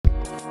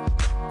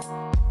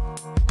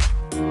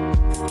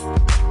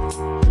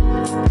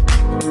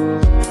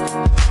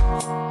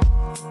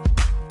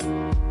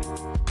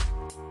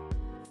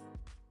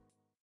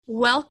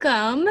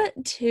Welcome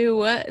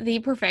to the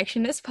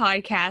Perfectionist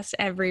Podcast,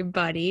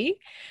 everybody.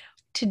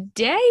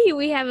 Today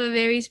we have a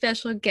very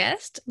special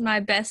guest,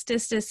 my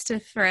bestest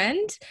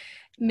friend,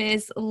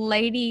 Ms.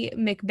 Lady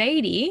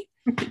McBady.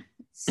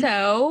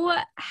 So,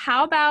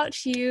 how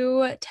about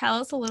you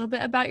tell us a little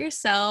bit about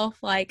yourself,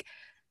 like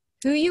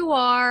who you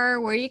are,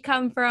 where you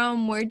come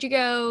from, where'd you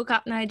go,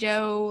 Cotton Eye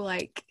Joe,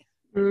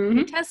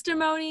 your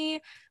testimony,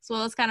 as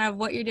well as kind of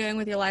what you're doing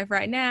with your life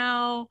right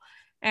now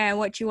and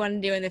what you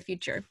want to do in the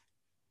future.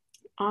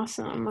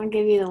 Awesome. I'll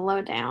give you the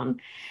lowdown.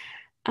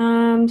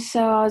 So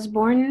I was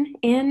born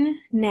in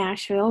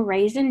Nashville,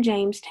 raised in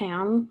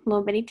Jamestown, a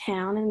little bitty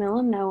town in the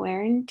middle of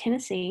nowhere in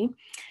Tennessee.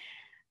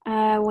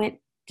 Went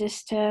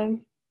just to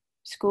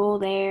school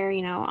there,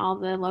 all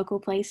the local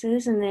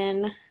places. And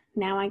then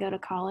now I go to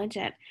college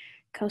at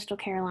Coastal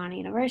Carolina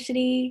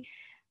University,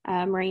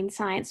 marine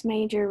science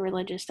major,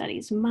 religious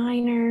studies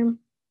minor.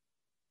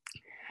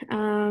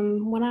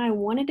 What I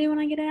want to do when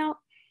I get out,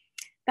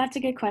 that's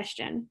a good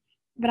question.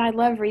 But I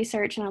love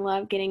research and I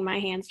love getting my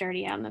hands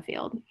dirty out in the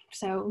field.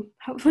 So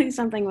hopefully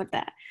something with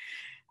that.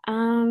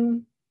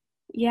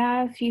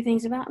 A few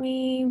things about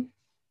me.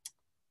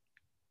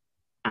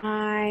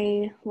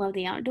 I love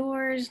the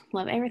outdoors,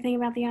 love everything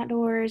about the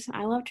outdoors.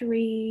 I love to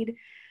read.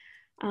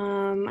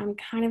 I'm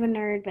kind of a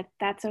nerd, but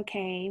that's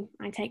okay.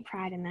 I take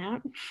pride in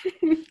that.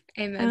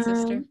 Amen,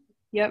 sister.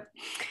 Yep.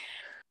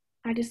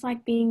 I just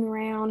like being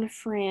around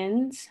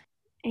friends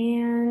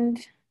and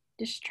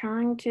just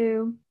trying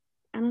to,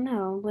 I don't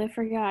know, live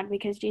for God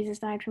because Jesus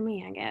died for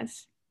me, I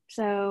guess.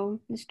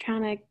 So just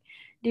trying to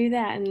do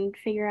that and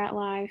figure out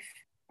life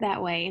that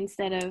way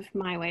instead of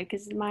my way,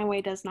 because my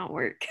way does not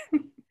work.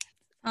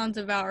 Sounds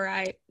about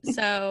right.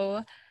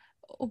 So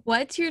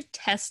what's your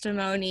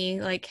testimony?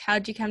 Like,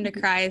 how'd you come to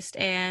Christ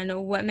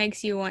and what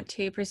makes you want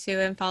to pursue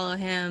and follow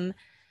him?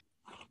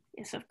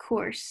 Yes, of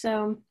course.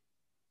 So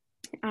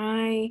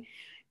I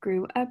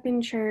grew up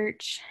in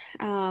church.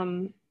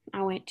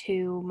 I went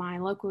to my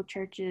local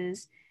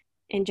churches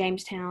in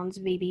Jamestown's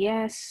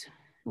VBS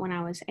when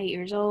I was 8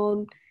 years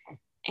old.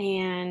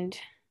 And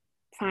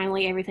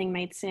finally, everything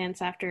made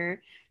sense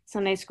after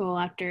Sunday school,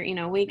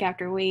 week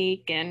after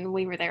week. And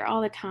we were there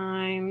all the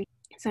time.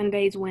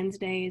 Sundays,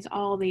 Wednesdays,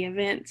 all the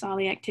events, all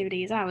the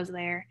activities, I was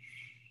there.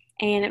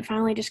 And it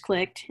finally just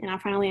clicked and I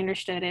finally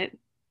understood it.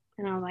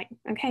 And I was like,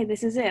 okay,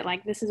 this is it.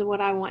 Like, this is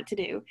what I want to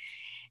do.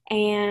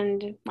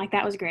 And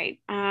that was great.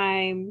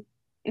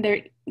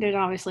 There's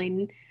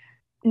obviously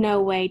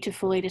no way to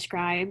fully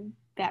describe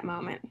that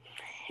moment.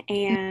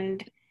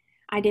 And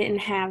I didn't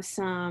have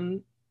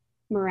some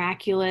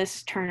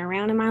miraculous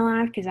turnaround in my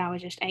life because I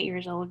was just 8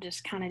 years old,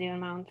 just kind of doing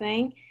my own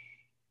thing.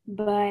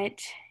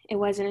 But it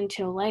wasn't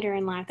until later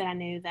in life that I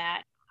knew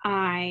that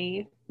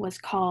I was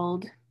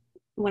called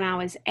when I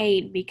was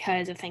 8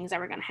 because of things that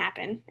were going to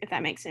happen, if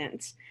that makes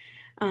sense.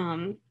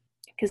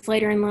 Because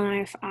later in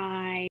life,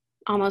 I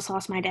almost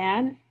lost my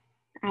dad.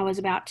 I was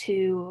about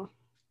to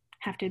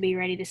have to be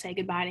ready to say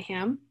goodbye to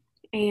him.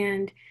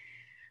 And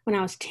when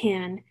I was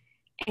 10,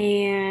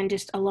 and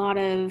just a lot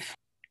of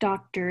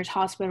doctors,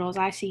 hospitals,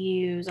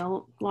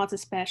 ICUs, lots of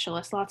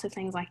specialists, lots of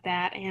things like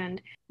that. And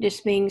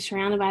just being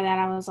surrounded by that,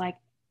 I was like,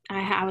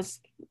 I was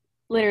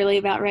literally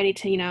about ready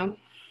to,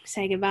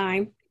 say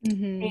goodbye.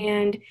 Mm-hmm.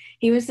 And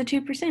he was the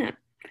 2%.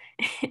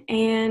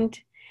 And,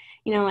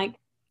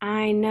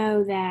 I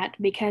know that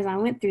because I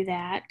went through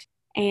that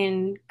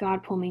and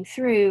God pulled me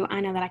through, I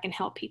know that I can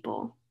help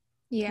people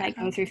that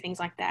go through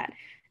things like that.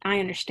 I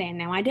understand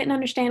now. I didn't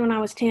understand when I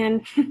was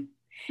 10,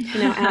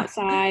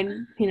 outside,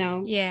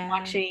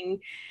 watching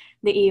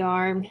the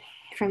ER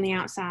from the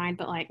outside,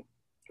 but I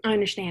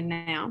understand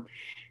now,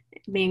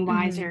 being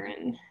wiser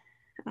and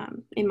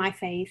in my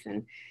faith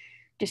and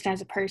just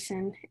as a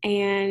person.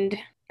 And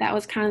that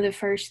was kind of the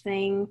first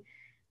thing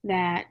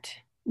that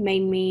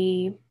made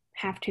me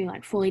have to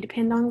fully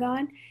depend on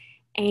God.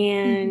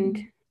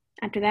 And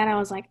after that, I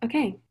was like,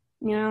 okay,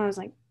 I was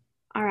like,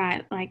 all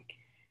right,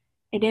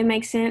 it didn't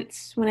make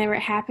sense whenever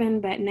it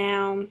happened, but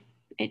now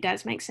it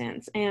does make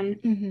sense.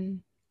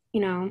 And,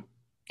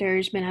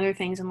 there's been other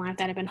things in life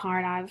that have been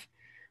hard. I've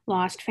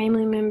lost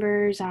family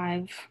members.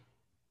 I've,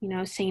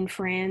 seen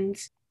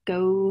friends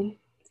go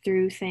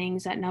through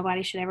things that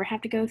nobody should ever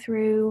have to go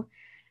through.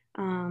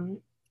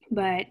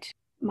 But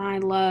my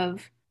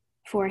love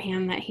for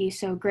him that he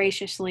so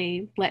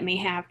graciously let me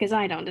have, because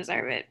I don't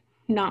deserve it,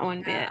 not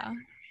one bit.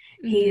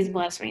 He's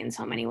blessed me in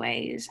so many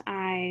ways.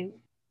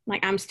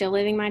 I'm still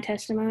living my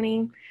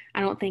testimony. I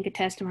don't think a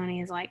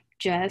testimony is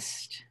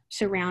just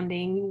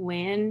surrounding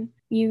when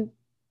you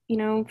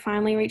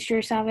finally reached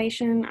your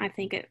salvation. I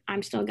think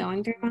I'm still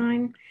going through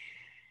mine.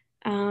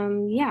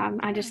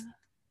 I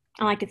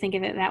like to think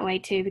of it that way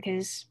too,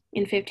 because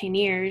in 15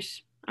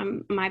 years, I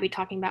might be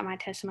talking about my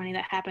testimony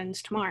that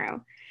happens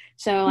tomorrow.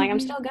 So I'm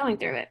still going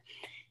through it.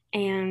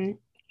 And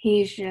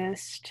he's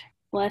just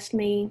blessed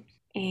me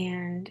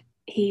and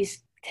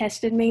he's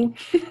tested me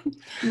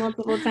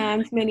multiple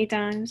times, many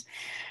times.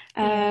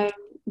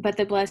 But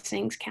the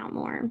blessings count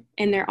more,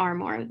 and there are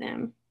more of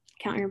them.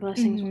 Count your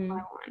blessings one by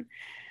one.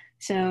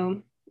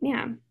 So,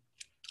 yeah.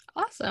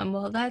 Awesome.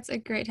 Well, that's a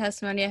great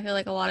testimony. I feel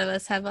like a lot of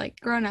us have like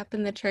grown up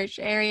in the church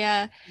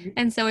area,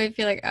 and so we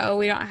feel like, oh,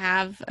 we don't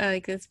have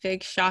like this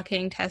big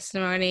shocking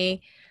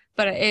testimony,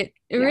 but it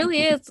Yeah.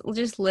 really is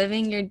just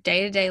living your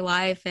day-to-day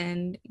life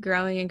and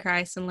growing in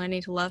Christ and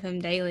learning to love him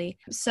daily.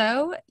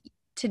 So,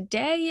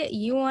 today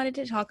you wanted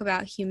to talk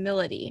about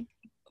humility.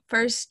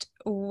 First,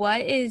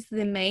 what is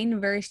the main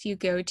verse you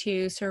go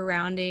to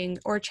surrounding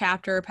or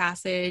chapter or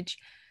passage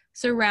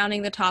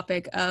surrounding the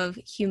topic of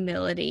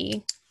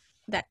humility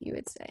that you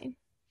would say?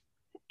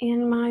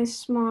 In my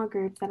small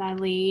group that I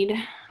lead,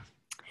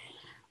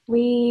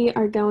 we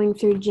are going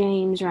through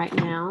James right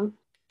now.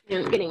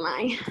 I'm getting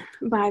my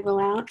Bible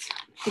out,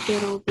 the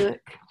good old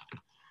book.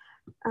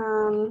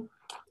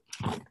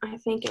 I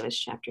think it was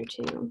chapter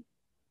 2.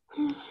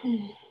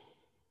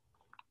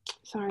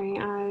 Sorry,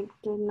 I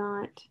did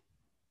not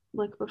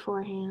look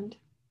beforehand.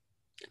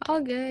 All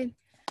good.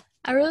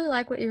 I really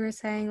like what you were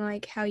saying,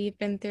 like how you've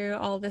been through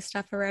all this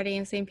stuff already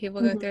and seen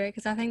people go through it,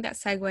 because I think that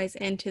segues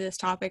into this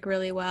topic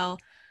really well,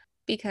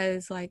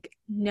 because like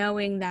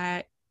knowing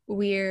that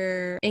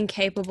we're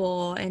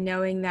incapable and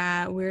knowing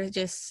that we're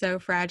just so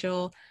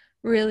fragile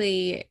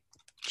really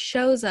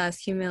shows us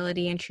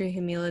humility and true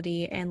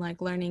humility, and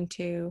like learning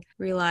to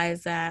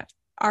realize that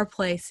our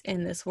place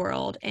in this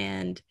world,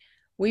 and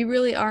we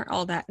really aren't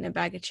all that in a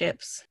bag of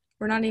chips.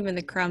 We're not even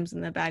the crumbs in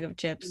the bag of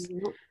chips.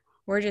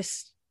 We're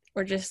just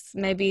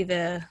maybe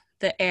the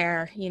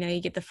air. You know,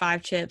 you get the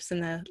 5 chips in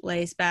the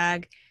Lay's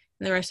bag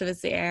and the rest of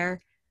it's the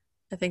air.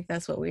 I think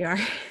that's what we are.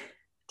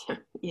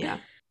 Yeah.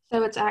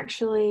 So it's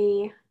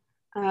actually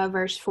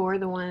verse 4,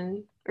 the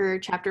one, or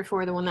chapter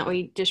 4, the one that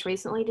we just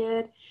recently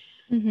did.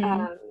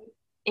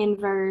 In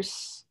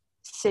verse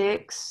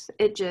 6,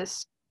 it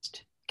just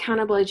kind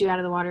of blows you out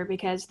of the water,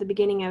 because the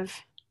beginning of,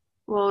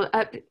 well,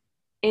 up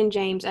in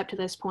James up to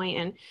this point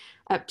and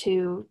up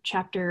to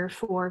chapter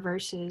 4,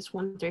 verses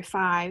 1 through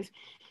 5,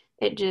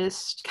 it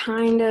just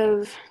kind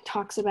of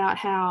talks about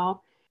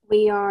how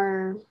we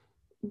are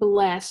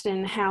blessed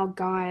and how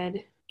God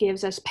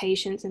gives us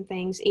patience and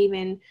things,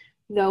 even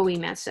though we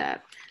mess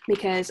up.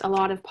 Because a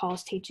lot of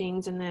Paul's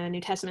teachings in the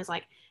New Testament is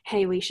like,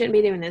 hey, we shouldn't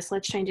be doing this.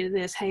 Let's change it to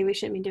this. Hey, we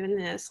shouldn't be doing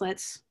this.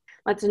 Let's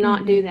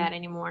not do that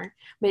anymore.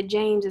 But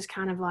James is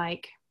kind of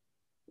like,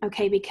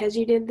 okay, because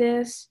you did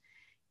this,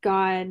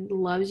 God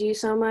loves you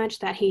so much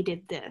that he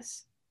did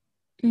this.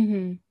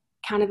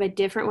 Kind of a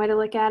different way to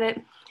look at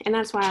it. And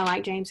that's why I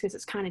like James, because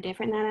it's kind of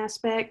different in that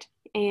aspect.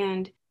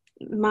 And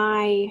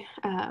my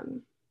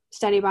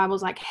study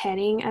Bible's like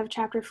heading of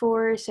chapter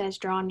 4 says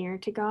draw near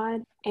to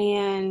God.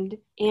 And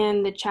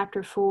in the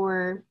chapter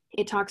 4,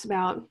 it talks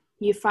about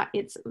you fight.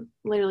 It's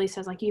literally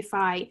says like you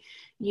fight,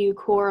 you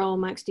quarrel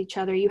amongst each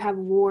other, you have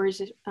wars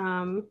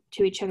to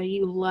each other,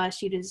 you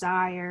lust, you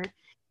desire,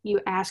 you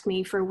ask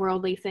me for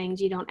worldly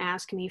things, you don't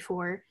ask me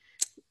for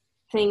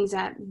things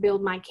that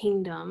build my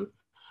kingdom.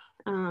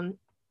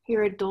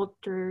 You're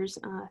adulterers,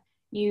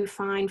 you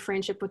find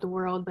friendship with the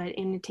world but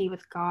enmity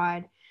with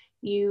God.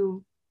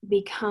 You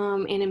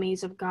become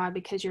enemies of God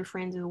because you're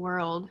friends of the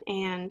world.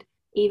 And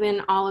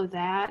even all of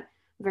that,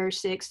 verse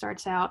 6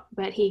 starts out,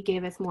 but he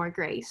giveth more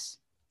grace.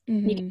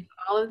 You can do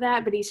all of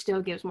that, but he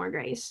still gives more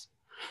grace.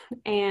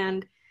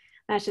 And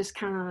that's just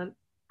kind of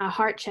a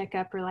heart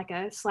checkup, or like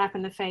a slap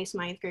in the face,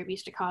 my 8th group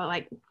used to call it.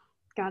 Like,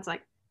 God's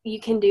like, you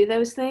can do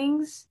those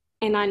things,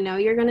 and I know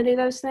you're going to do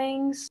those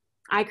things.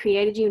 I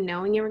created you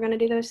knowing you were going to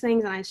do those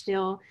things, and I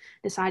still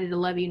decided to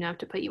love you enough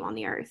to put you on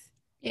the earth.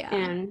 Yeah.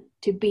 And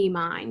to be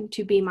mine,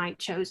 to be my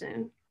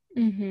chosen.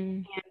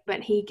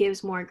 But he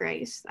gives more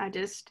grace.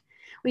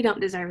 We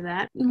don't deserve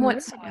that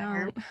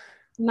whatsoever.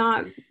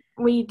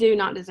 We do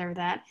not deserve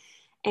that.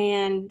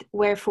 And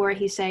wherefore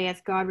he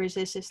saith, God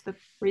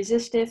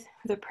resisteth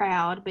the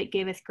proud, but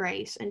giveth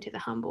grace unto the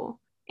humble.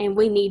 And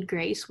we need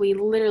grace. We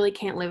literally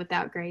can't live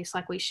without grace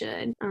like we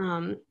should.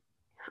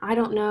 I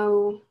don't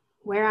know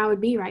where I would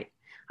be right.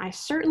 I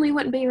certainly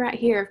wouldn't be right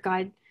here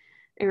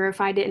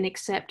if I didn't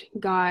accept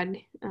God,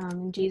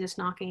 Jesus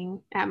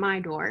knocking at my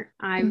door.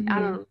 I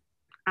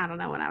don't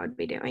know what I would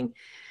be doing.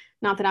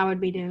 Not that I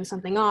would be doing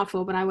something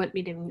awful, but I wouldn't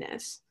be doing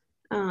this.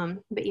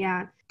 But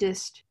yeah,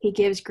 just he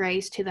gives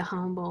grace to the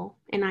humble,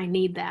 and I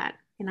need that.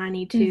 And I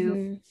need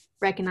to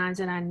recognize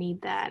that I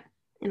need that.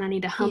 And I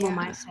need to humble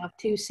myself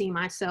to see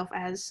myself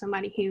as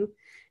somebody who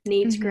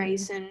needs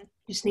grace and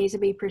just needs to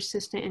be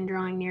persistent in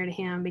drawing near to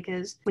him,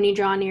 because when you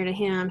draw near to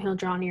him, he'll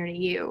draw near to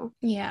you.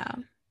 Yeah,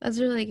 that's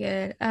really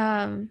good.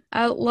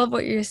 I love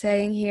what you're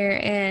saying here.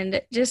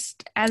 And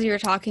just as you were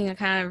talking, I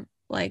kind of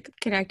like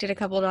connected a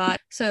couple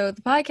dots. So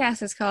the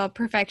podcast is called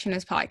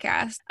Perfectionist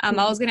Podcast. I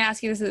was going to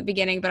ask you this at the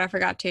beginning, but I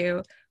forgot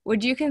to.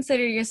 Would you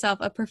consider yourself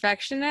a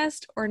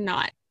perfectionist or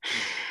not?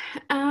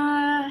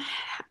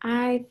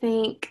 I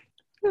think,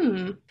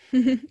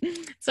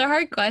 It's a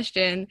hard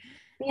question.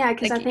 Yeah,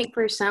 because I think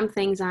for some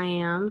things I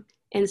am,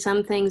 and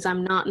some things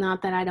I'm not.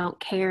 Not that I don't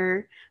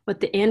care what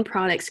the end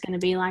product's going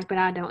to be like, but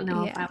I don't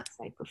know if I would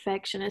say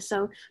perfectionist.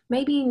 So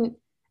maybe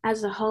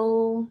as a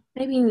whole,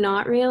 maybe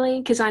not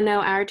really, because I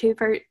know our two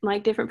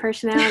different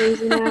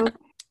personalities, you know.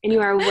 And you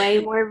are way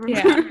more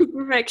Yeah.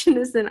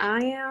 perfectionist than I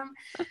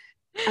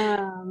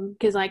am.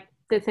 Because like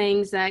the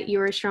things that you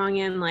are strong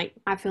in, like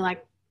I feel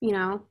like,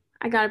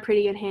 I got a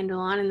pretty good handle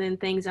on, and then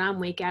things that I'm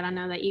weak at, I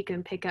know that you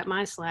can pick up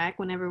my slack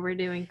whenever we're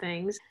doing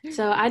things.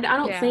 So I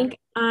don't Yeah. think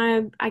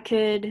I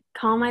could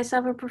call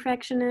myself a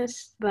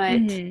perfectionist, but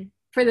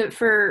Mm-hmm.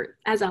 for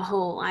as a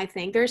whole, I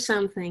think there's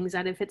some things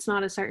that if it's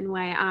not a certain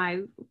way,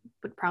 I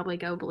would probably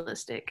go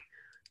ballistic.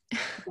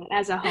 But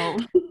as a whole,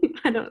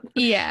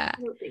 Yeah.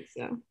 I don't think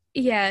so.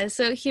 Yeah,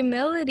 so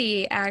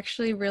humility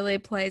actually really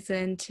plays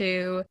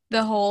into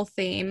the whole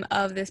theme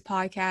of this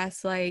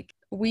podcast. Like,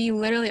 we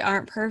literally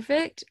aren't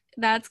perfect.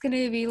 That's going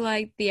to be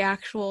like the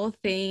actual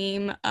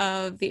theme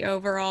of the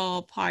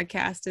overall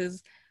podcast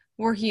is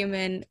we're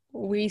human,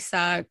 we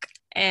suck,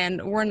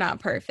 and we're not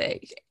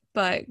perfect.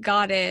 But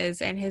God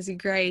is, and His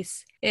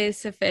grace is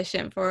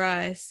sufficient for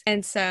us.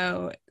 And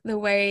so the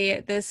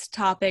way this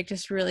topic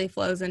just really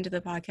flows into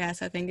the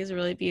podcast, I think is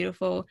really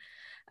beautiful.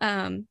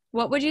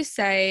 What would you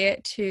say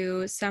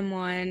to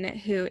someone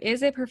who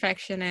is a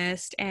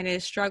perfectionist and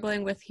is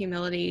struggling with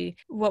humility?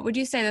 What would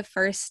you say the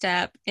first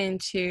step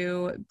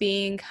into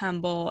being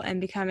humble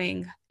and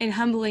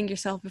humbling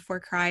yourself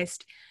before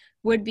Christ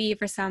would be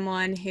for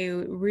someone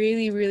who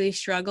really, really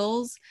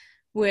struggles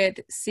with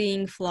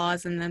seeing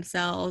flaws in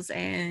themselves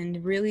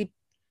and really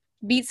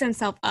beats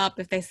themselves up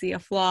if they see a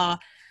flaw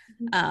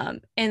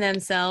in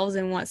themselves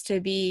and wants to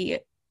be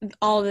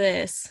all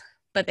this,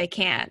 but they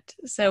can't.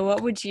 So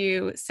what would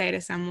you say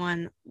to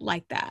someone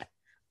like that?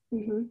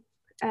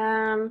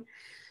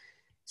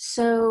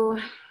 So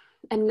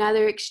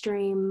another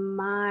extreme,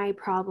 my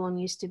problem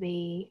used to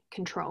be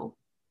control.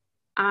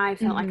 I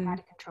felt like I had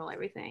to control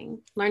everything.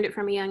 Learned it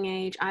from a young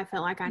age. I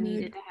felt like I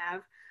needed to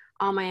have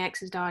all my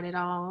X's dotted,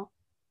 all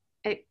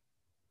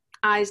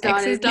I's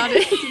X's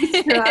dotted.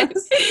 dotted.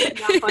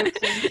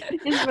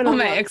 It's been All a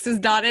my long X's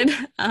dotted.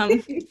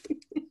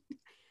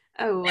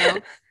 Oh, well.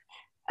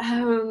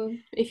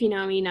 If you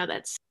know me, you know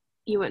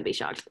you wouldn't be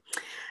shocked.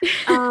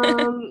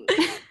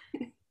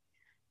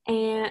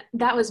 And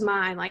that was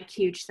my like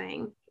huge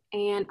thing.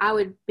 And I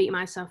would beat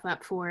myself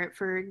up for it,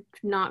 for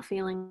not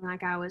feeling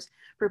like I was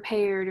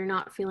prepared or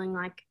not feeling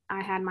like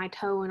I had my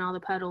toe in all the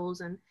puddles.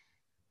 And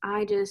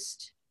I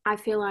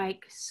feel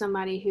like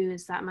somebody who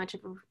is that much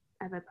of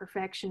a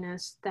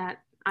perfectionist, that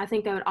I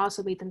think they would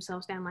also beat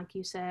themselves down, like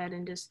you said,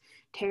 and just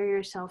tear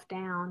yourself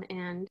down.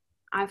 And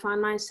I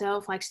find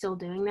myself like still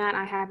doing that.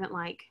 I haven't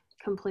like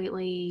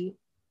completely,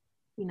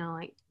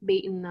 like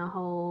beaten the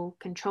whole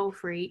control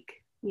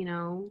freak,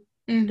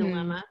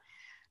 dilemma.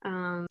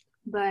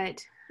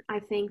 But I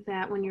think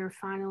that when you're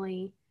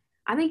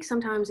I think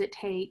sometimes it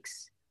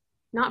takes,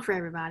 not for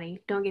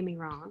everybody, don't get me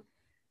wrong,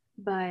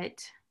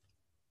 but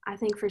I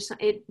think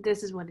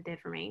this is what it did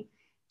for me.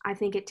 I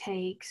think it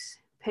takes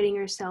putting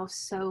yourself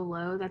so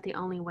low that the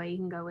only way you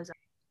can go is up.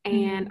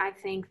 And I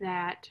think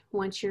that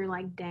once you're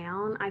like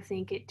down, I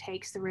think it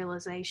takes the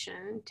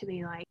realization to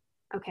be like,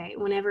 okay,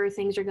 whenever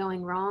things are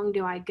going wrong,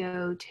 do I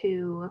go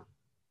to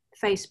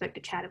Facebook to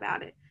chat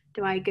about it?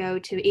 Do I go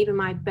to even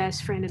my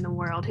best friend in the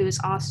world, who is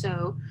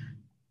also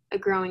a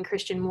growing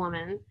Christian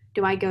woman?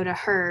 Do I go to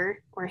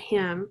her or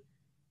him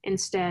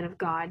instead of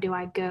God? Do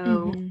I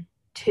go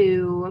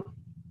to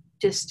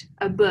just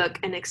a book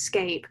and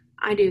escape?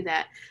 I do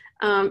that.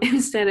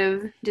 Instead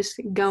of just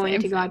going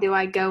to God, do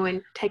I go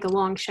and take a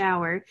long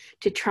shower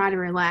to try to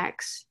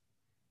relax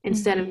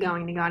instead of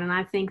going to God? And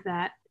I think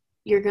that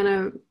you're going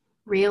to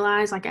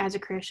realize, like as a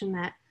Christian,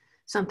 that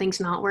something's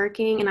not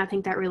working. And I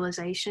think that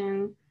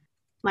realization,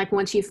 like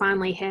once you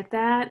finally hit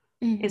that,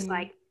 it's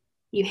like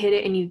you hit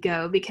it and you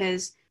go.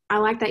 Because I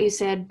like that you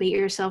said beat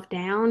yourself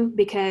down,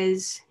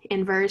 because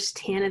in verse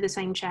 10 of the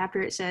same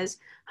chapter it says,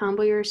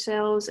 humble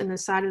yourselves in the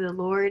sight of the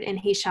Lord and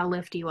he shall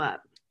lift you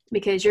up.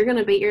 Because you're going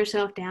to beat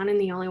yourself down,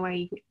 and the only way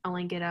you can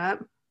only get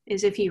up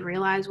is if you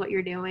realize what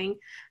you're doing.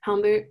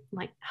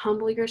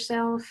 Humble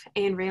yourself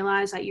and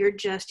realize that you're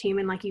just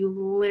human. Like you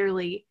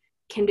literally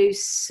can do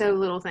so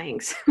little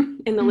things.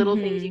 And the little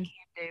things you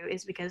can do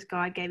is because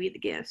God gave you the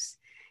gifts.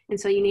 And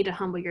so you need to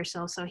humble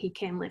yourself so he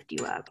can lift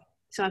you up.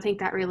 So I think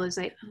that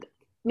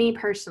me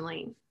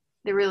personally,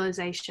 the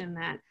realization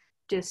that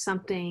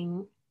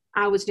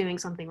I was doing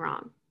something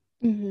wrong.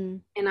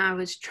 And I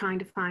was trying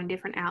to find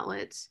different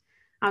outlets.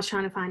 I was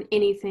trying to find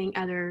anything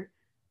other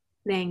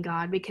than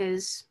God,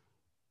 because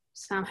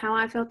somehow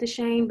I felt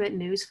ashamed, but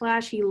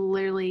newsflash, he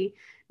literally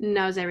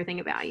knows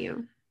everything about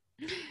you.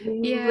 He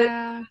literally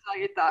knows all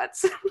your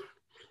thoughts.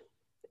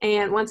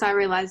 And once I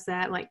realized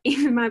that, like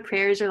even my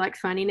prayers are like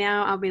funny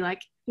now. I'll be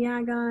like,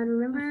 yeah, God,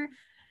 remember,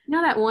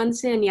 that one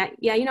sin? Yeah,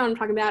 you know what I'm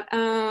talking about.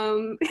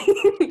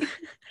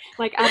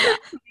 Like I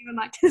don't even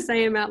like to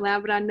say him out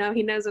loud, but I know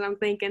he knows what I'm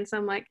thinking. So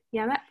I'm like,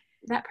 yeah,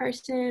 that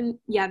person,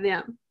 yeah,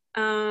 them.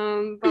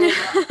 Blah, blah,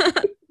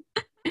 blah.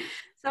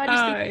 So I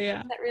just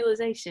think that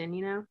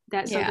realization,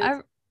 that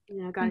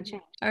something, gotta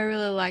change. I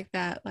really like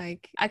that.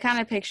 Like I kind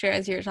of picture,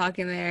 as you're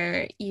talking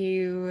there,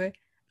 you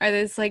are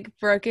this like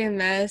broken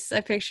mess.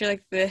 I picture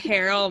like the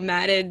hair all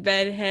matted,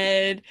 bed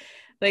head,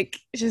 like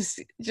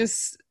just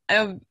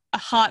a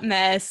hot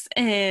mess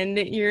and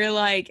you're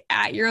like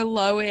at your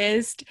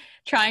lowest,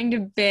 trying to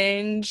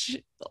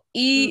binge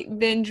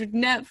with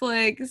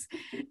Netflix,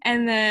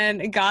 and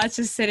then God's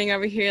just sitting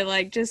over here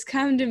like, just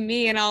come to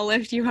me and I'll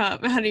lift you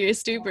up out of your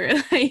stupor.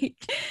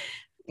 Like,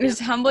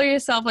 just humble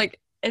yourself, like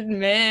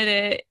admit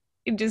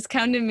it, just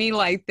come to me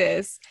like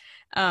this.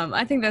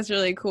 I think that's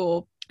really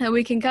cool that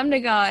we can come to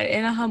God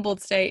in a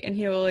humbled state and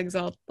he will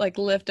exalt, like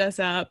lift us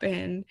up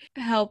and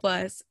help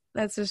us.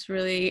 That's just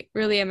really,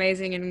 really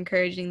amazing and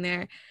encouraging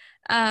there.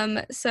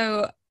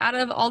 So out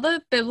of all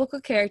the biblical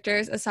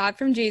characters, aside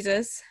from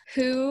Jesus,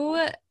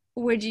 who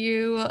would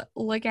you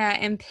look at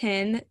and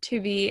pin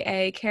to be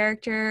a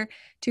character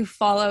to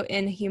follow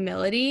in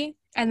humility?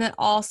 And then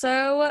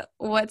also,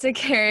 what's a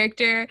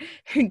character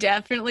who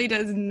definitely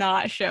does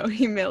not show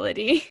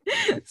humility?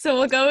 So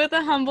we'll go with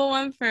the humble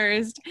one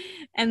first,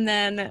 and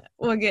then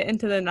we'll get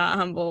into the not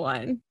humble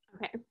one.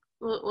 Okay,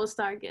 we'll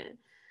start good.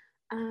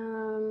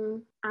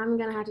 I'm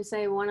gonna have to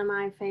say one of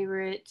my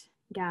favorite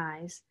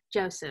guys,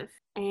 Joseph,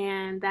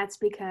 and that's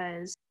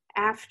because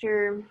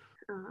after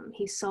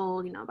he's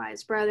sold, by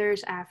his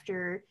brothers,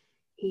 after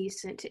he's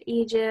sent to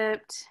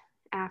Egypt,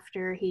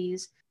 after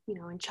he's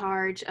in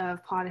charge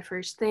of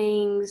Potiphar's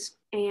things,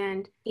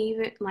 and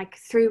even like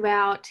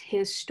throughout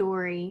his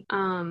story,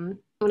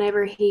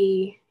 whenever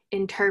he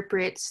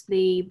interprets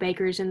the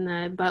bakers and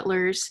the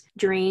butlers'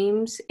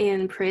 dreams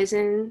in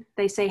prison,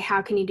 they say,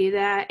 "How can you do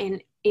that?"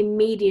 And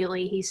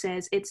immediately he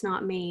says, "It's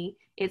not me,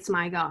 it's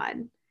my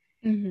God."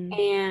 Mm-hmm.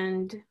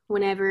 And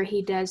whenever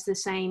he does the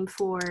same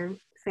for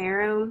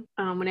Pharaoh,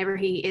 whenever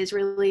he is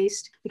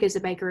released, because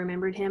the baker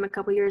remembered him a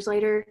couple years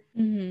later,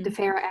 Mm-hmm. the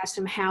Pharaoh asked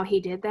him how he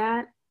did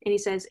that, and he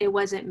says, "It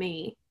wasn't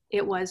me,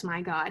 it was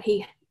my God."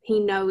 He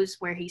knows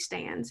where he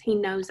stands. He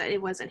knows that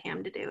it wasn't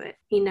him to do it.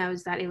 He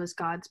knows that it was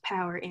God's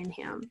power in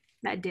him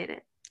that did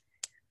it.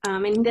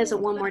 And he does it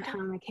one more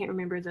time. I can't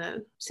remember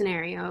the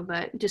scenario,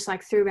 but just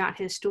like throughout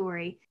his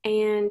story.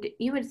 And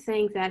you would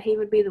think that he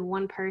would be the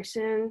one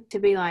person to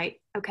be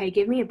like, "Okay,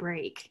 give me a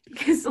break,"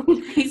 because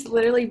he's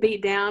literally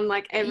beat down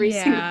like every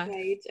single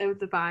page of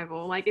the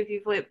Bible. Like if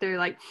you flip through,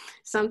 like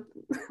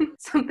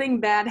something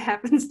bad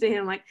happens to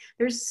him. Like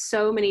there's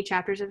so many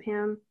chapters of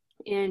him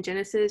in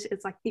Genesis.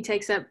 It's like he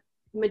takes up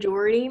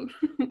majority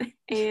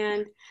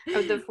and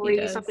of the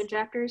 40 something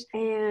chapters,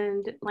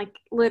 and like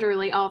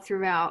literally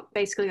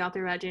basically all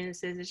throughout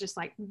Genesis, it's just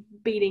like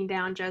beating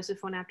down Joseph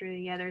one after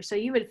the other. So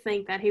you would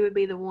think that he would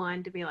be the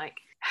one to be like,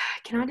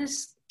 can I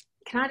just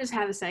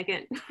have a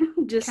second? Can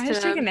I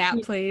just take a nap,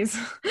 please?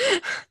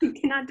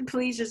 Cannot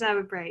please just have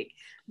a break?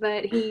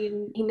 But he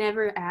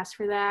never asked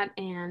for that,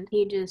 and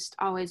he just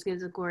always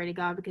gives the glory to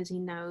God because he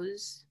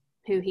knows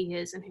who he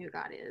is and who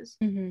God is.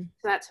 Mm-hmm.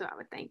 So that's who I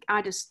would think.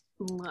 I just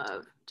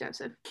love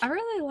Joseph. I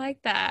really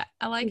like that.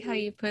 I like how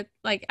you put,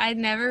 like, I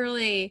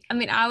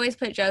always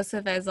put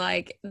Joseph as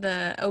like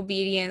the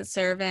obedient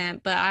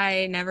servant, but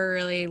I never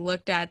really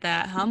looked at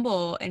that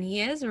humble, and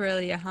he is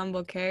really a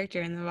humble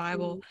character in the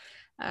Bible.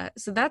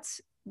 So that's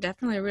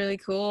definitely really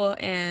cool.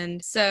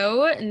 And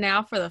so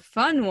now for the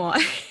fun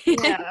one.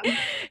 Yeah.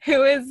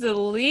 Who is the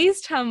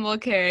least humble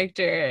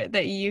character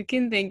that you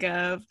can think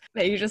of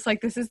that you're just like,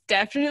 this is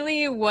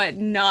definitely what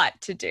not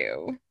to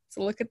do?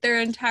 So look at their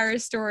entire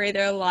story,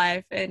 their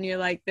life, and you're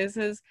like, this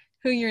is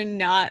who you're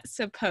not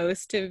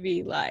supposed to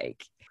be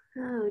like.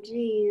 Oh,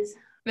 geez.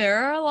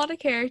 There are a lot of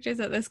characters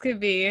that this could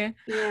be.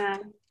 Yeah.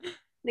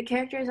 The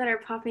characters that are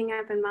popping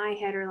up in my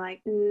head are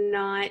like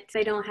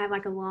they don't have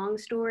like a long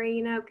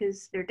story,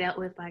 because they're dealt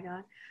with by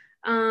God.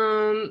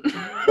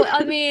 Well,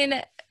 I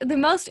mean, the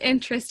most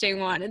interesting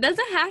one, it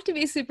doesn't have to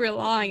be super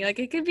long. Like,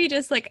 it could be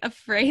just like a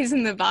phrase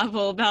in the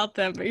Bible about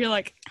them, but you're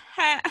like,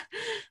 ha,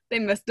 they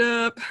messed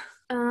up.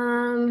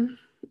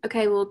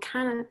 Okay, well,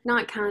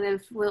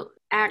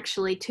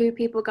 actually, two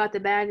people got the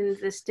bad end of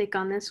the stick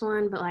on this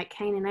one, but like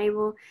Cain and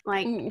Abel,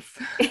 like,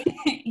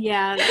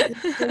 yeah,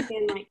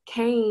 like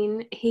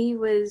Cain, he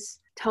was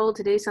told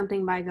to do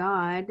something by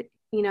God.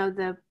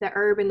 The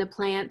herb and the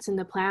plants and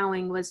the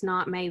plowing was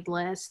not made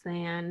less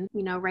than,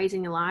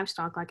 raising the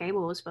livestock like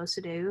Abel was supposed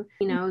to do.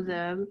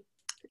 The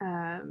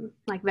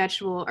like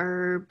vegetable,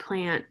 herb,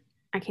 plant,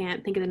 I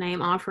can't think of the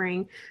name,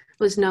 offering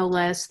was no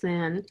less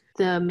than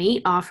the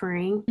meat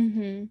offering.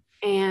 Mm-hmm.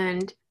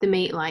 And the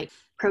meat, like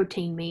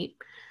protein meat,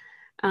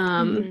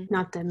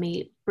 not the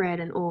meat, bread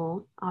and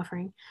oil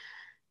offering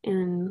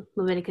in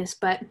Leviticus,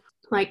 but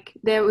like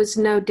there was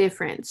no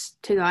difference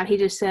to God. He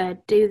just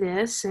said, do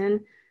this and,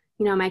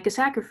 make a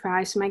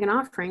sacrifice, make an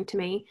offering to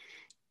me.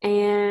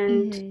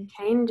 And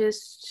Cain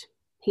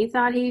he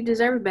thought he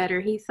deserved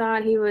better. He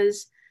thought he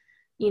was,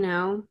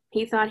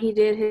 he thought he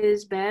did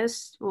his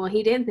best. Well,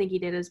 he didn't think he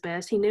did his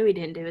best. He knew he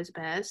didn't do his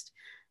best.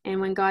 And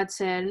when God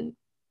said,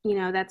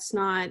 that's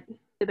not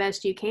the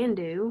best you can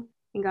do,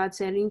 and God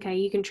said, okay,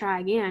 you can try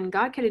again,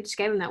 God could have just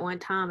gave him that one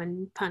time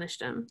and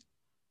punished him.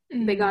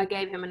 But God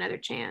gave him another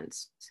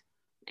chance.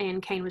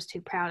 And Cain was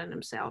too proud of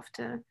himself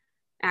to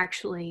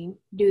actually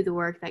do the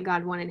work that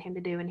God wanted him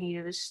to do, and he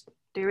just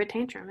threw a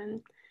tantrum,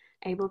 and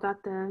Abel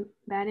got the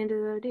bad end of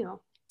the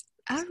deal.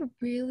 I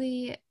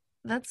really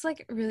that's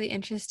like really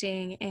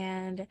interesting,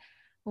 and I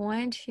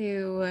want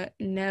to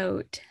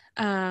note,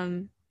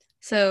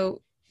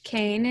 so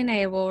Cain and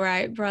Abel,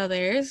 right,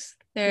 brothers,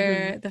 Mm-hmm.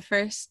 they're the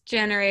first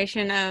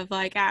generation of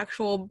like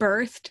actual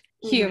birthed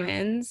Mm-hmm.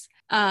 humans.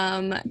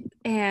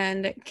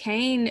 And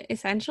Cain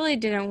essentially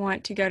didn't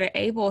want to go to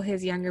Abel,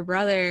 his younger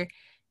brother,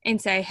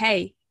 and say,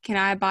 "Hey, can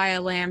I buy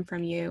a lamb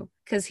from you?"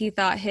 Because he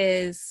thought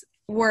his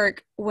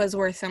work was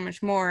worth so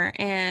much more.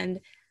 And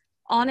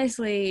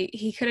honestly,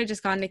 he could have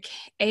just gone to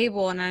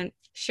Abel, and I'm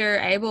sure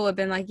Abel would have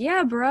been like,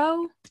 "Yeah,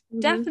 bro, Mm-hmm.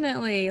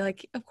 definitely.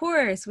 Like, of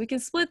course, we can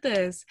split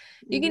this.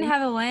 You can Mm-hmm.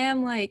 have a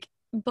lamb." Like,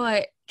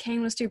 but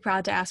Cain was too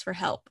proud to ask for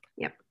help.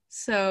 Yep.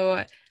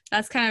 So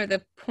that's kind of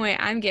the point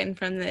I'm getting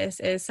from this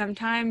is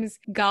sometimes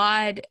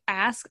God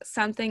asks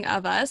something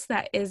of us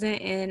that isn't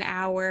in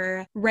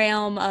our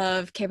realm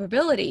of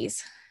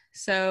capabilities.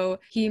 So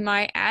he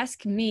might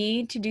ask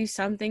me to do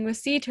something with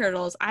sea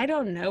turtles. I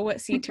don't know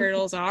what sea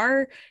turtles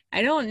are.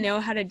 I don't know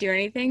how to do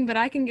anything, but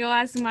I can go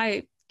ask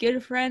my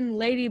good friend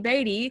Lady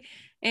Beatty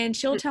and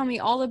she'll tell me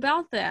all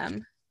about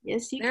them.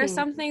 Yes, you There are can.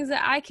 some things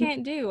that I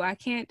can't do. I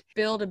can't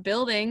build a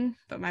building,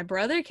 but my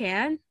brother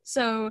can.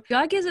 So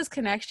God gives us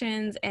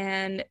connections,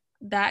 and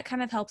that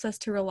kind of helps us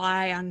to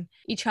rely on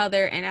each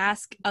other and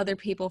ask other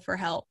people for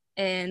help.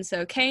 And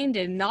so Cain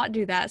did not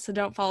do that, so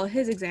don't follow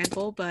his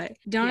example, but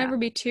don't Yeah. ever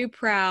be too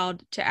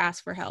proud to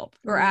ask for help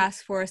or Mm-hmm.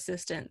 ask for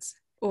assistance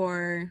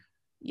or,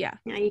 yeah.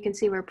 Yeah, you can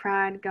see where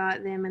pride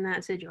got them in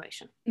that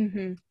situation.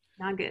 Mm-hmm.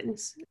 Not good.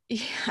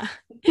 Yeah.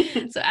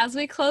 So as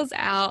we close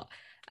out,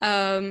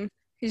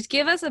 just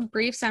give us a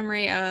brief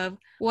summary of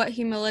what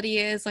humility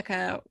is, like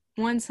a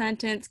one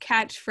sentence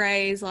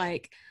catchphrase,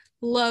 like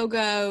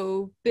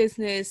logo,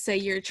 business. Say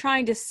you're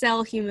trying to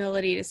sell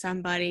humility to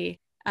somebody.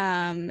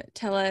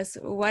 Tell us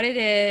what it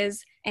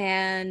is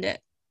and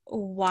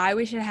why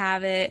we should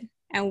have it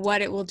and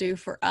what it will do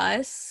for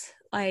us,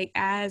 like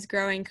as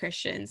growing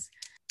Christians.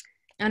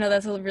 I know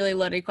that's a really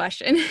loaded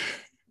question.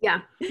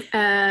 Yeah,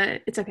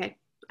 it's okay.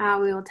 I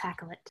will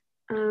tackle it.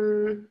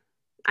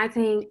 I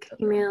think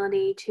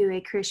humility to a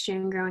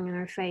Christian growing in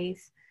their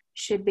faith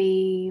should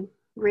be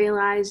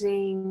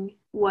realizing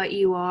what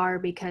you are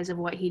because of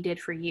what he did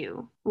for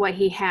you, what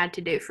he had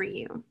to do for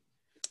you. Mm-hmm.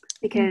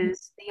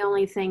 Because the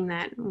only thing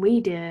that we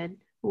did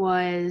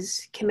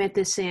was commit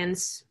the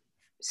sins,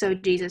 so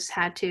Jesus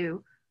had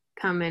to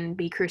come and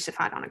be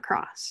crucified on a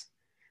cross.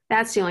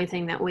 That's the only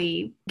thing that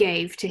we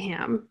gave to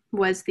him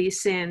was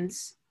these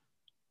sins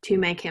to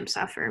make him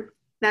suffer.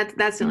 That's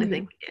the only Mm-hmm.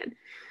 thing we did.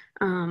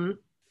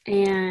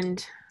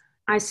 And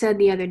I said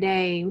the other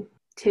day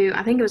to,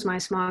 I think it was my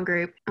small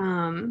group,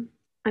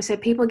 I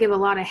said people give a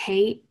lot of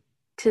hate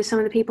to some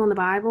of the people in the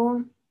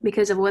Bible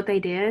because of what they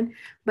did.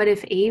 But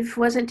if Eve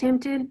wasn't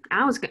tempted,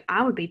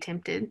 I would be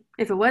tempted.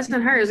 If it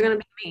wasn't her, it was Mm-hmm. going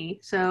to be me.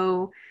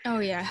 So, Oh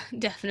yeah,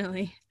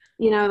 definitely.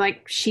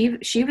 like she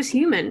was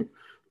human,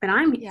 but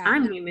Yeah.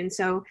 I'm human,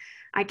 so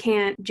I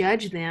can't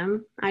judge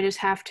them. I just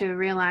have to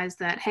realize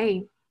that,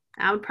 hey,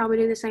 I would probably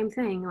do the same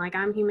thing. Like,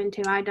 I'm human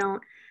too. I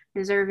don't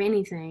deserve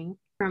anything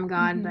from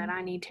God, but Mm-hmm.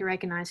 I need to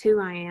recognize who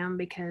I am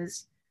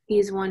because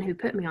he's the one who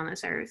put me on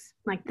this earth.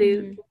 Like the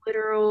Mm-hmm.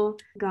 literal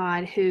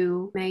God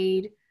who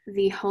made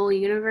the whole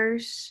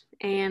universe,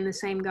 and the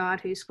same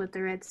God who split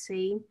the Red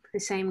Sea, the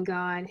same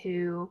God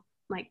who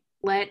like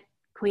let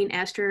Queen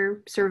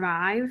Esther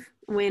survive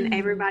when Mm-hmm.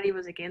 everybody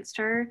was against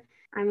her.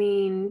 I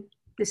mean,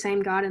 the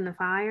same God in the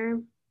fire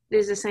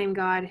is the same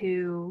God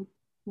who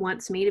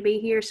wants me to be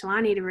here. So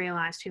I need to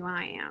realize who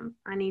I am.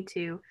 I need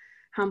to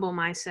humble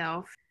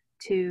myself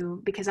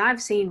to, because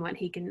I've seen what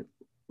he can,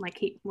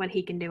 what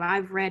he can do.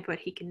 I've read what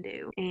he can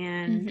do.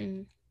 And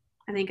Mm-hmm.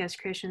 I think as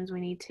Christians, we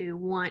need to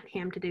want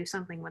him to do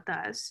something with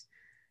us.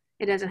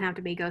 It doesn't have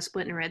to be go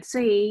split in a Red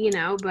Sea,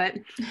 but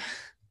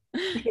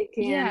it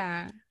can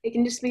Yeah. it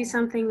can just be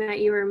something that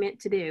you were meant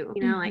to do.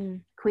 Like Mm-hmm.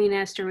 Queen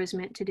Esther was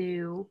meant to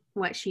do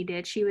what she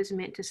did. She was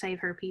meant to save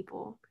her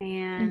people.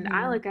 And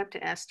I Mm-hmm. look up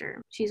to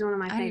Esther. She's one of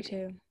my I do favorites.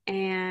 too.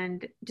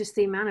 And just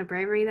the amount of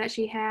bravery that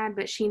she had,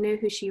 but she knew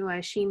who she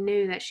was. She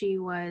knew that she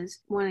was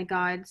one of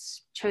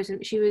God's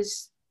chosen. She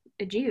was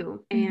a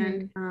Jew,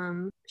 and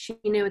Mm-hmm. she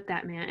knew what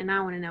that meant. And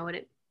I want to know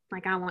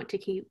I want to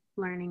keep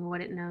learning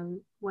what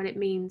it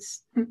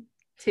means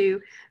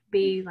to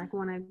be like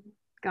one of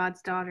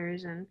God's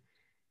daughters. And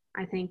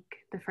I think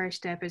the first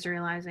step is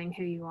realizing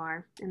who you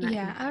are in that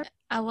Yeah, community.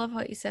 I love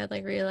what you said,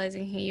 like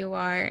realizing who you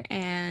are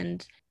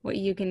and what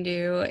you can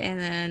do, and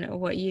then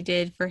what you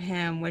did for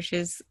him, which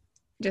is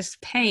just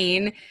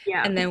pain,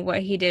 Yeah. and then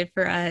what he did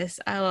for us.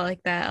 I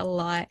like that a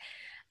lot.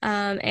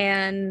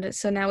 And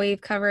so now we've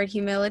covered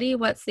humility.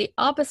 What's the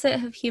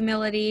opposite of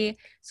humility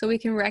so we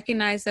can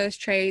recognize those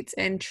traits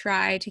and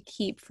try to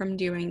keep from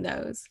doing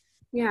those?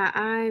 Yeah,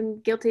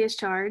 I'm guilty as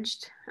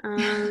charged.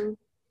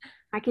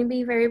 I can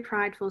be very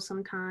prideful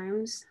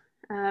sometimes.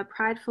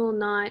 Prideful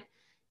not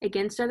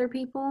against other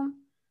people.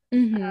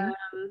 Mm-hmm.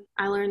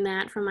 I learned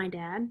that from my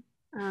dad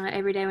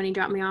every day when he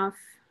dropped me off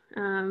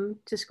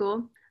to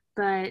school.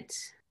 But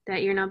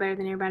that you're not better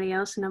than everybody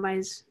else and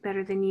nobody's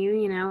better than you.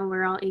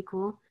 We're all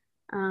equal.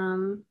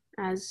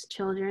 as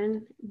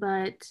children,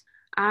 but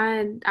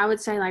I would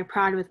say like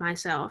pride with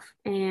myself,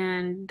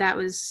 and that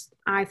was,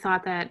 I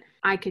thought that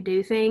I could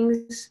do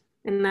things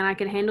and that I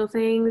could handle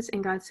things,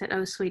 and God said,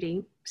 "Oh,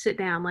 sweetie, sit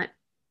down. Let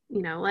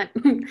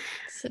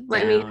Sit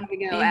let me have down. a go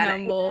Be at it."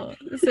 humble.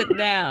 Sit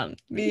down.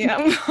 Be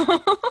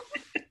humble.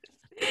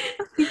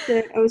 He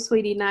said, "Oh,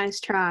 sweetie, nice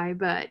try,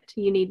 but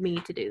you need me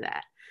to do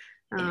that."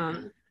 Yeah.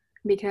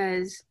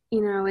 Because,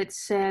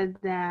 it's said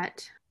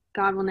that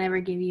God will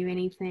never give you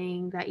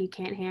anything that you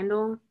can't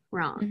handle.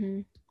 Wrong.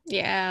 Mm-hmm.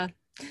 Yeah.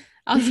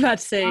 I was about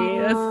to say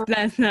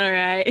that's not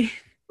right.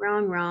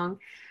 Wrong, wrong.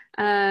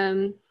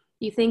 Um,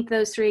 you think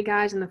those three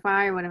guys in the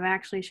fire would have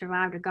actually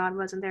survived if God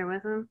wasn't there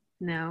with them?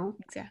 No.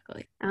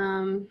 Exactly.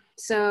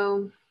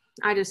 So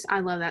I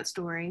love that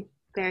story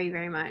very,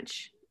 very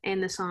much,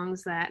 and the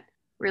songs that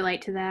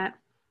relate to that.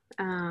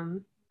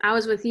 I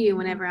was with you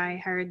whenever I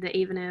heard the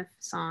Even If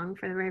song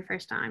for the very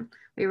first time.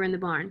 We were in the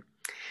barn,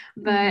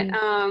 but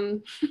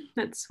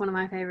that's one of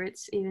my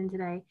favorites even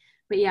today.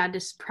 But yeah,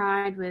 just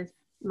pride with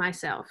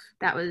myself.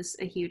 That was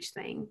a huge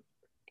thing.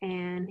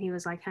 And he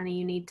was like, "Honey,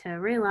 you need to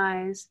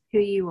realize who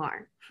you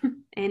are."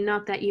 And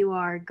not that you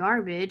are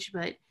garbage,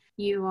 but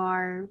you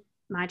are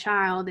my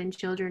child, and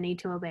children need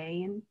to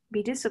obey and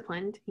be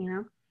disciplined,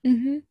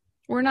 Mm-hmm.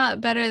 We're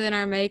not better than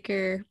our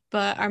maker,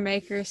 but our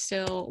maker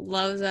still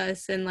loves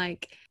us. And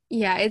like,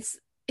 yeah, it's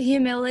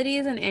humility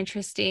is an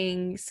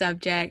interesting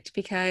subject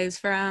because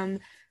from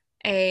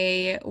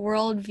a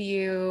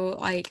worldview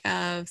like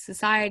of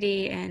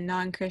society and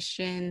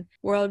non-Christian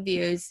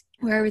worldviews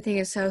where everything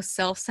is so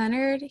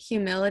self-centered,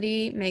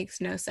 humility makes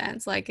no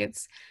sense. Like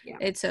it's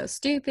so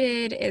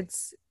stupid.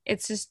 It's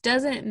just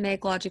doesn't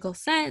make logical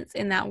sense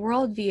in that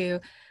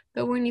worldview.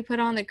 But when you put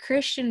on the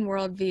Christian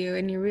worldview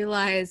and you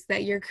realize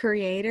that your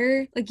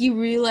creator, like you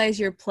realize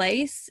your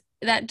place,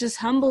 that just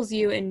humbles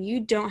you and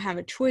you don't have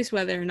a choice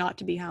whether or not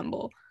to be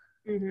humble.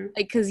 Like,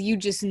 because you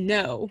just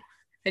know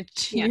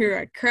that you're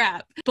a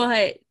crap.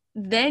 But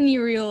then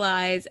you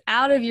realize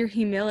out of your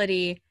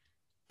humility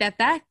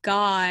that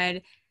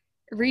God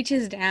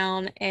reaches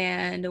down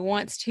and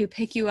wants to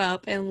pick you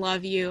up and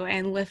love you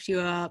and lift you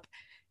up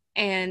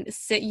and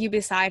sit you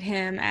beside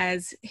him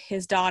as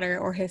his daughter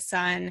or his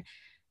son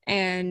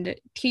and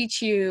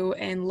teach you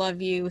and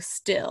love you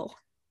still.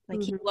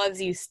 Like he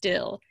loves you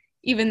still,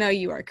 even though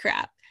you are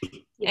crap.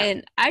 Yeah.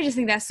 And I just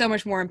think that's so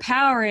much more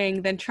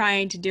empowering than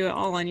trying to do it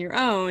all on your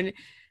own.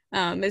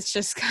 It's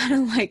just kind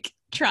of like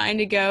trying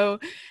to go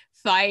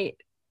fight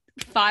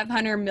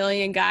 500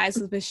 million guys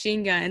with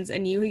machine guns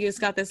and you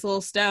just got this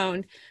little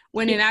stone,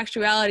 when in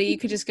actuality you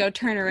could just go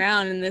turn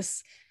around and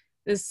this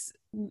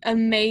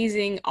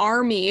amazing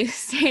army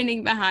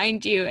standing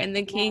behind you, and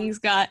the king's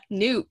got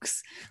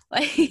nukes.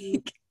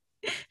 Like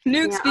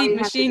nukes beat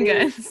machine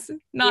guns,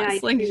 not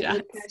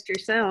slingshots. Test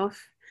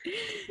yourself.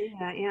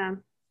 Yeah.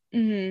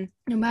 No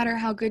matter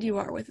how good you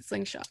are with a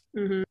slingshot.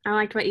 I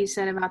liked what you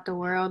said about the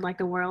world, like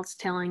the world's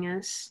telling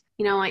us,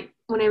 like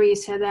whenever you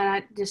said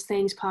that, just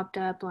things popped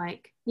up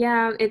like,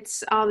 yeah,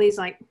 it's all these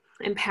like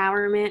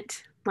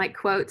empowerment, like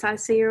quotes I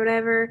see or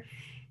whatever.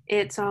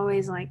 It's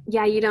always like,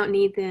 yeah, you don't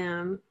need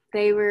them.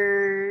 They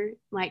were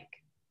like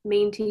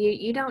mean to you.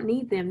 You don't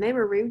need them. They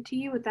were rude to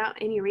you without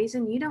any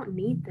reason. You don't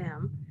need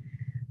them.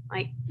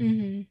 Like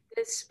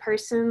this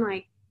person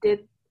like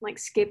did like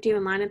skipped you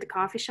in line at the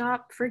coffee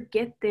shop.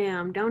 Forget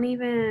them. Don't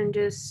even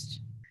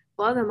just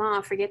blow them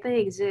off. Forget they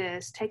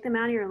exist. Take them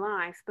out of your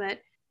life. But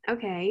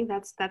okay,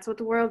 that's what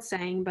the world's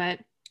saying. But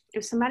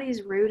if somebody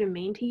is rude and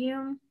mean to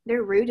you,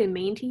 they're rude and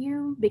mean to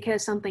you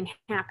because something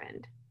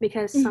happened,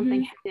 because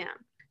something hit them.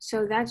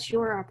 So that's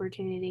your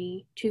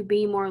opportunity to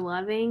be more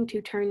loving,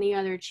 to turn the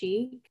other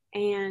cheek,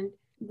 and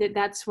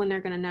that's when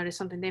they're going to notice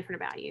something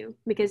different about you,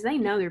 because they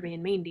know they're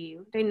being mean to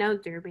you. They know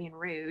they're being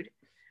rude.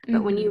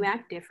 But when you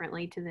act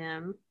differently to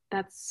them,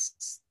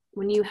 that's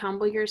when you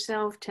humble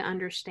yourself to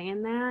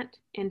understand that,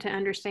 and to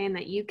understand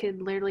that you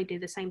could literally do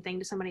the same thing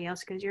to somebody else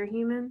because you're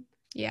human.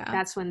 Yeah.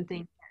 That's when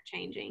things start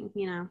changing,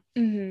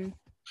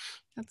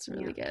 That's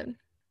really good.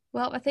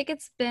 Well, I think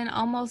it's been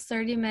almost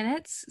 30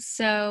 minutes.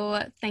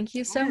 So thank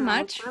you so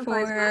much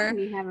for...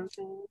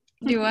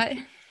 Do what?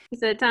 You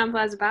said time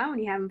flies by when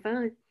you're having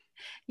fun.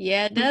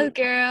 Yeah, it does,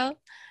 girl.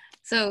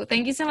 So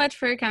thank you so much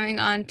for coming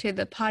on to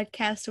the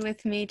podcast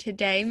with me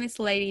today, Miss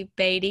Lady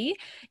Beatty.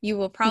 You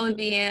will probably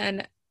be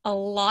in a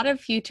lot of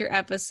future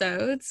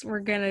episodes. We're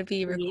going to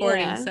be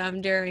recording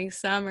some during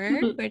summer,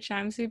 which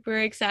I'm super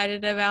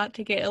excited about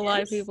to get a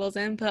lot of people's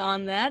input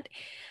on that.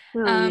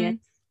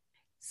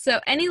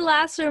 So any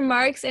last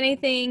remarks,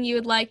 anything you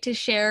would like to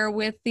share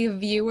with the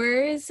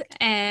viewers?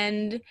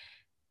 And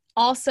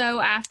also,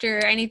 after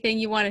anything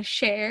you want to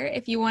share,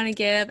 if you want to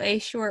give a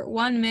short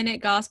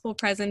 1-minute gospel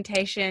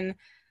presentation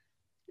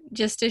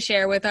just to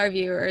share with our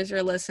viewers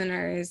or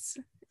listeners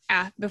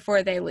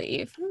before they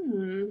leave.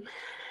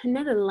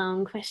 Another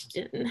long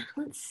question.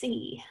 Let's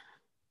see.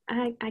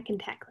 I can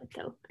tackle it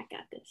though. I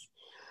got this.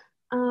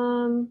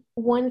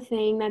 One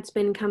thing that's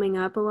been coming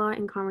up a lot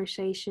in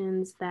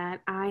conversations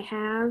that I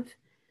have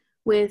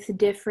with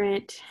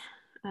different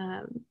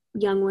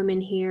young women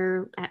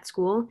here at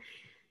school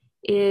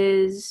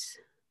is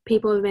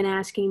people have been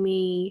asking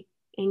me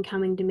and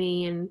coming to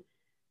me and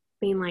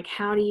being like,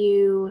 how do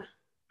you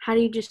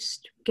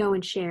just go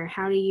and share?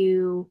 How do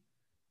you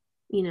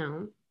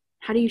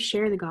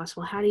share the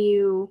gospel? How do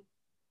you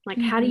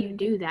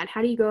do that?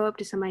 How do you go up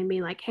to somebody and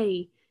be like,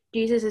 hey,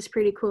 Jesus is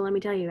pretty cool. Let me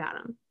tell you about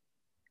him.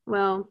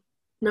 Well,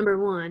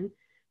 number one,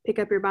 pick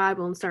up your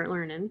Bible and start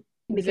learning.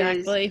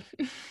 Exactly.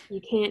 Because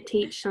you can't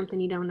teach something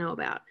you don't know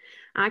about.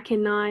 I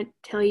cannot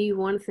tell you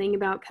one thing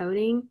about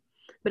coding,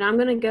 but I'm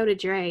going to go to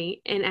Dre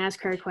and ask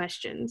her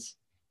questions,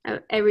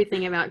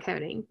 everything about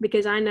coding,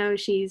 because I know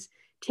she's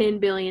 10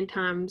 billion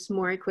times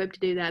more equipped to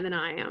do that than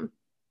I am.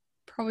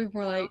 Probably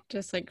more like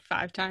just like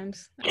 5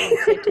 times. I would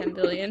say 10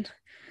 billion.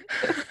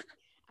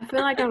 I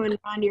feel like I'm a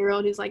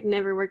 9-year-old who's like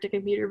never worked a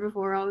computer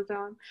before all the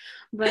time.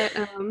 But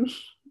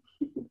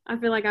I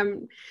feel like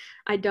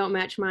I don't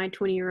match my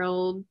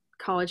 20-year-old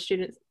college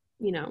students,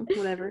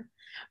 whatever.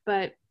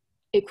 But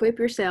equip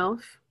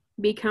yourself,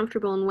 be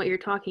comfortable in what you're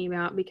talking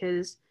about,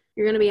 because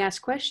you're going to be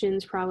asked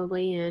questions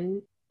probably,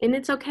 and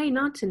it's okay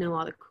not to know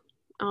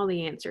all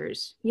the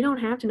answers. You don't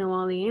have to know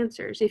all the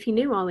answers. If you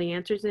knew all the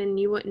answers, then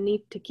you wouldn't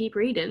need to keep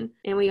reading,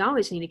 and we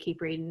always need to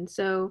keep reading.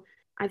 So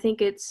I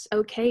think it's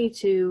okay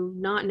to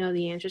not know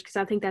the answers, because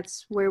I think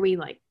that's where we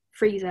like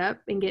freeze up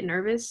and get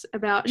nervous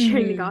about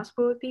sharing the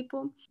gospel with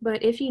people.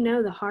 But if you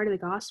know the heart of the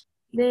gospel,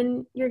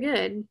 then you're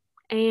good.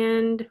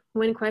 And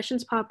when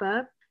questions pop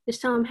up,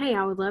 just tell them, hey,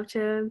 I would love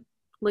to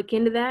look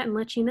into that and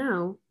let you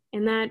know.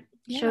 And that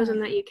shows them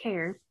that you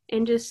care.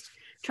 And just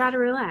try to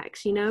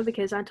relax,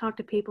 because I talk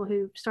to people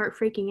who start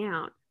freaking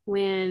out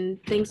when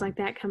things like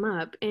that come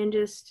up, and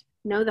just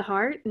know the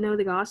heart, know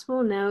the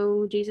gospel,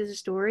 know Jesus'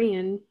 story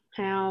and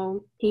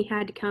how he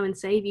had to come and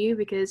save you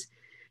because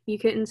you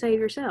couldn't save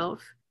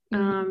yourself,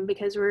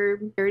 because we're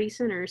dirty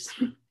sinners.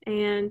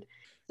 And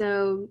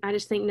so I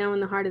just think knowing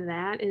the heart of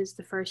that is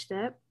the first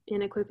step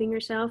in equipping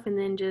yourself. And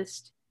then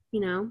just,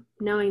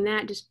 knowing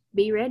that, just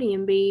be ready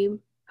and be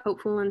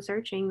hopeful and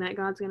searching that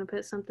God's going to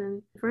put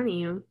something in front of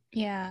you.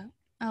 Yeah,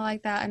 I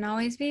like that. And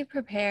always be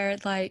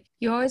prepared. Like,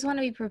 you always want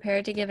to be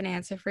prepared to give an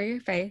answer for your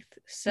faith.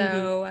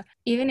 So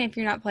even if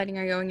you're not planning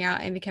on going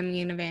out and becoming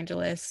an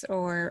evangelist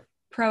or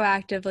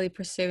proactively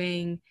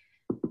pursuing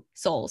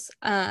souls,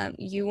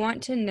 you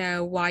want to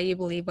know why you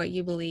believe what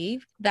you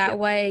believe. That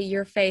way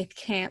your faith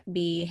can't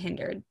be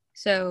hindered.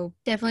 So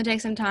definitely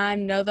take some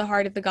time, know the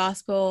heart of the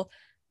gospel,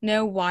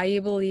 know why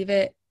you believe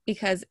it,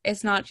 because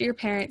it's not your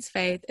parents'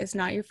 faith, it's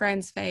not your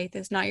friend's faith,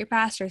 it's not your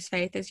pastor's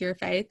faith, it's your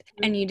faith.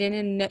 And you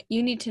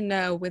need to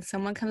know when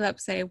someone comes up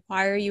and say,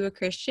 why are you a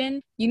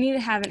Christian? You need to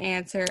have an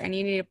answer, and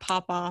you need to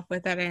pop off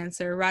with that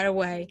answer right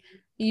away.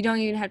 You don't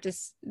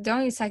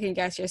even second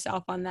guess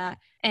yourself on that.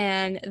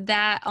 And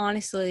that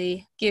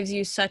honestly gives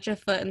you such a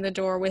foot in the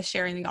door with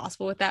sharing the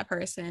gospel with that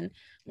person.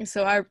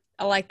 So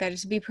I like that.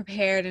 Just be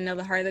prepared and know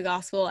the heart of the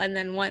gospel. And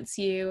then once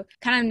you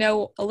kind of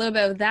know a little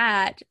bit of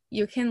that,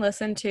 you can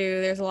listen to,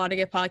 there's a lot of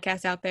good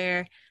podcasts out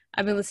there.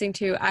 I've been listening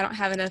to I Don't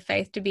Have Enough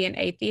Faith to Be an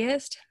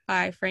Atheist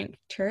by Frank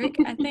Turek,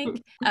 I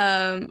think,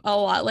 a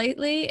lot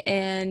lately.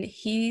 And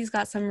he's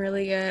got some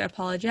really good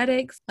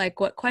apologetics, like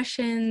what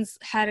questions,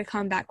 how to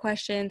combat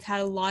questions, how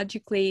to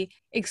logically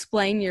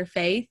explain your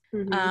faith.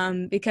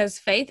 Because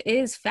faith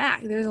is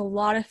fact. There's a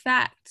lot of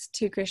facts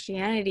to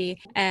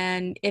Christianity,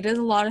 and it is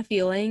a lot of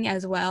feeling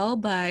as well,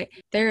 but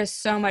there is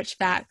so many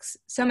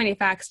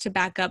facts to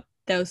back up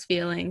those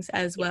feelings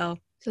as well.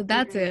 So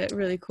that's a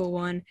really cool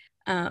one.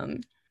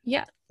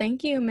 Yeah.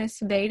 Thank you,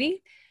 Miss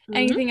Beatty.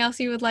 Anything else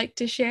you would like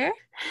to share?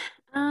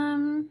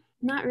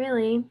 Not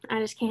really. I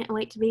just can't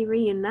wait to be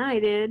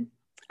reunited.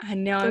 I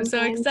know. I'm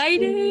so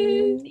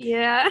excited.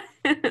 Yeah.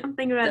 I'm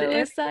thinking about it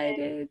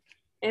excited.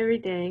 Every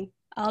day.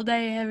 All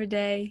day, every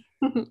day.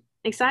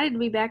 Excited to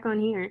be back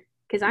on here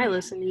because I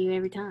listen to you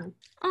every time.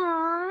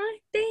 Aw,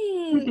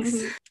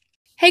 thanks.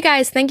 Hey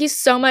guys, thank you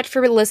so much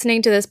for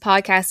listening to this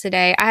podcast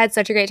today. I had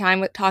such a great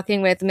time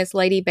talking with Miss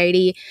Lady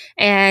Beatty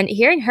and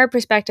hearing her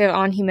perspective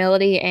on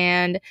humility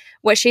and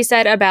what she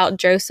said about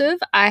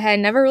Joseph. I had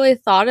never really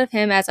thought of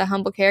him as a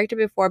humble character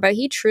before, but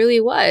he truly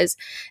was.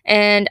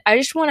 And I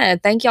just want to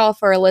thank y'all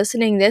for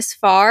listening this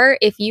far.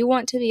 If you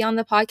want to be on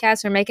the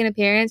podcast or make an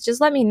appearance,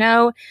 just let me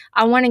know.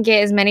 I want to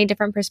get as many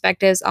different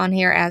perspectives on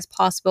here as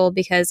possible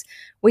because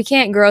we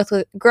can't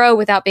grow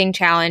without being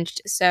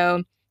challenged.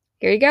 So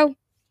here you go.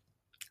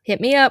 Hit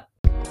me up.